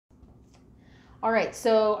All right,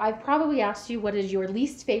 so I've probably asked you what is your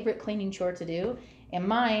least favorite cleaning chore to do, and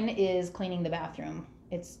mine is cleaning the bathroom.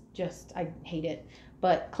 It's just, I hate it.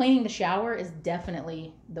 But cleaning the shower is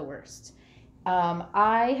definitely the worst.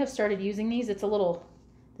 I have started using these. It's a little,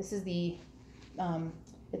 this is the,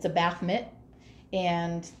 it's a bath mitt,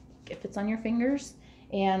 and it fits on your fingers.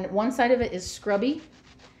 And one side of it is scrubby,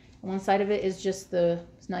 and one side of it is just the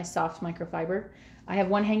nice soft microfiber. I have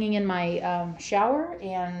one hanging in my shower,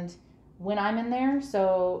 and when I'm in there,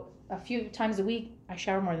 so a few times a week, I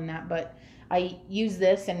shower more than that, but I use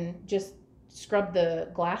this and just scrub the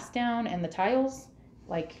glass down and the tiles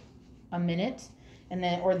like a minute, and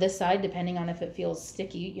then, or this side, depending on if it feels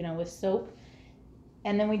sticky, you know, with soap.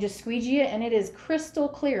 And then we just squeegee it, and it is crystal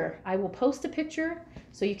clear. I will post a picture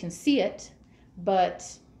so you can see it, but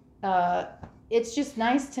it's just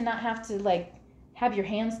nice to not have to like have your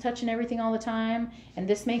hands touching everything all the time, and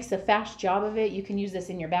this makes a fast job of it. You can use this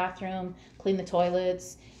in your bathroom, clean the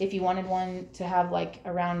toilets. If you wanted one to have like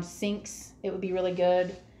around sinks, it would be really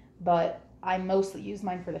good, but I mostly use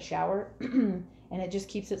mine for the shower and it just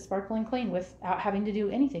keeps it sparkling clean without having to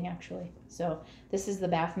do anything actually. So this is the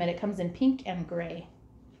bath mitt. It comes in pink and gray.